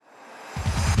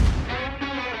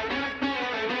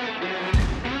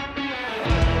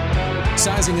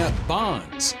Sizing up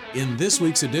bonds in this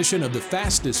week's edition of the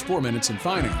fastest 4 minutes in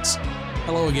finance.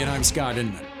 Hello again, I'm Scott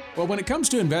Inman. Well, when it comes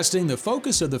to investing, the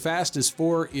focus of the fastest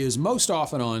 4 is most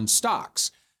often on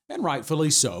stocks, and rightfully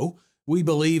so. We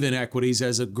believe in equities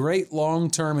as a great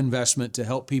long-term investment to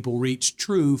help people reach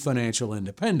true financial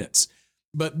independence.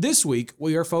 But this week,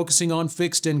 we are focusing on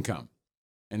fixed income.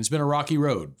 And it's been a rocky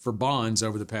road for bonds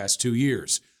over the past 2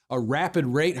 years. A rapid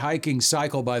rate hiking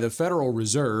cycle by the Federal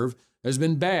Reserve has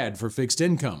been bad for fixed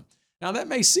income. Now, that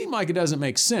may seem like it doesn't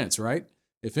make sense, right?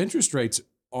 If interest rates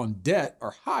on debt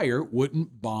are higher,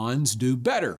 wouldn't bonds do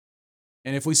better?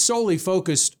 And if we solely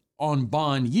focused on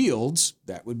bond yields,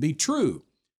 that would be true.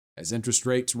 As interest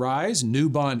rates rise, new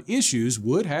bond issues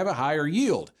would have a higher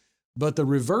yield. But the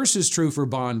reverse is true for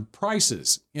bond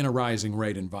prices in a rising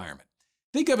rate environment.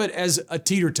 Think of it as a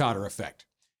teeter-totter effect.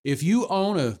 If you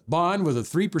own a bond with a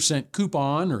 3%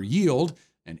 coupon or yield,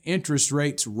 and interest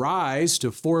rates rise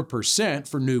to 4%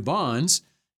 for new bonds,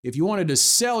 if you wanted to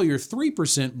sell your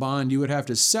 3% bond, you would have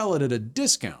to sell it at a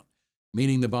discount,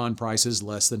 meaning the bond price is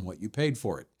less than what you paid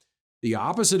for it. The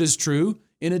opposite is true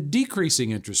in a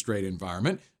decreasing interest rate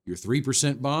environment. Your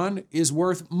 3% bond is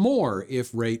worth more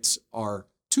if rates are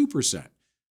 2%.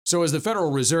 So as the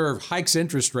Federal Reserve hikes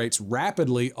interest rates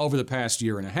rapidly over the past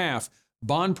year and a half,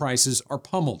 bond prices are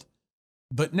pummeled.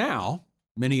 But now,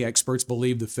 many experts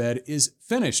believe the Fed is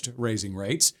finished raising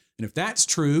rates, and if that's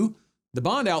true, the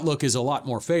bond outlook is a lot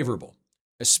more favorable,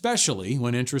 especially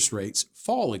when interest rates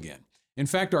fall again. In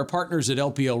fact, our partners at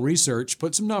LPL Research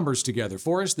put some numbers together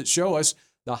for us that show us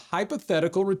the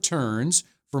hypothetical returns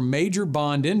for major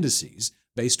bond indices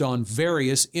based on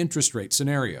various interest rate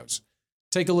scenarios.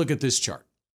 Take a look at this chart.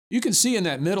 You can see in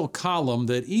that middle column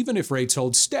that even if rates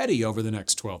hold steady over the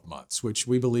next 12 months, which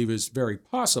we believe is very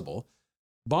possible,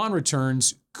 bond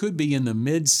returns could be in the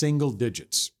mid-single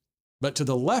digits. But to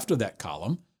the left of that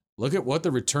column, look at what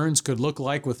the returns could look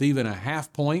like with even a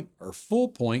half-point or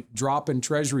full-point drop in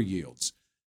Treasury yields.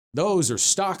 Those are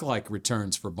stock-like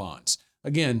returns for bonds.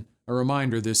 Again, a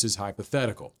reminder, this is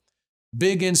hypothetical.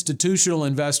 Big institutional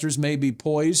investors may be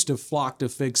poised to flock to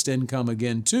fixed income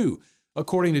again, too.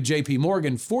 According to J.P.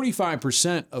 Morgan,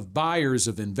 45% of buyers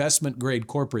of investment-grade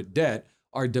corporate debt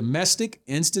are domestic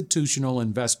institutional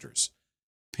investors.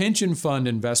 Pension fund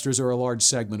investors are a large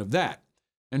segment of that.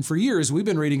 And for years, we've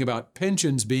been reading about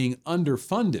pensions being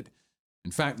underfunded.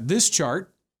 In fact, this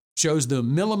chart shows the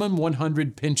minimum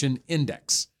 100 pension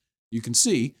index. You can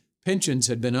see pensions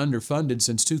had been underfunded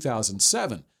since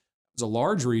 2007. It was a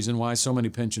large reason why so many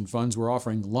pension funds were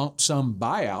offering lump sum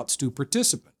buyouts to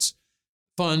participants.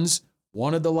 Funds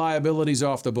wanted the liabilities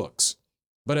off the books.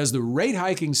 But as the rate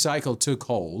hiking cycle took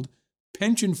hold,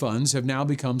 pension funds have now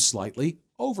become slightly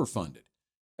overfunded.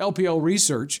 LPL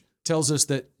Research tells us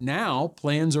that now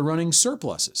plans are running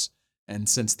surpluses. And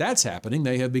since that's happening,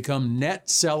 they have become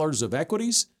net sellers of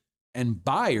equities and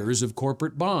buyers of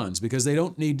corporate bonds because they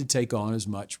don't need to take on as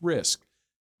much risk.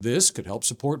 This could help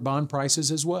support bond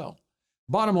prices as well.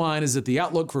 Bottom line is that the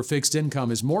outlook for fixed income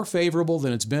is more favorable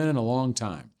than it's been in a long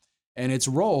time. And its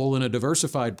role in a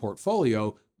diversified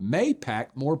portfolio may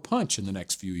pack more punch in the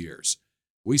next few years.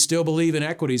 We still believe in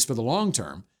equities for the long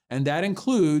term, and that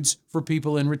includes for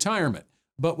people in retirement.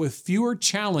 But with fewer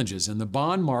challenges in the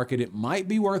bond market, it might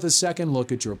be worth a second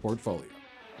look at your portfolio.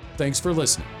 Thanks for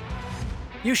listening.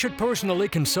 You should personally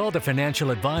consult a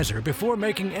financial advisor before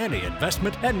making any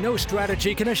investment, and no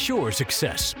strategy can assure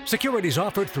success. Securities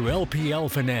offered through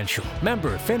LPL Financial.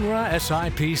 Member FINRA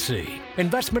SIPC.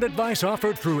 Investment advice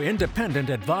offered through Independent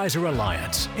Advisor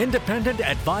Alliance. Independent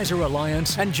Advisor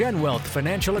Alliance and GenWealth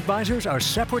Financial Advisors are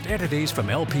separate entities from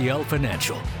LPL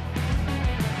Financial.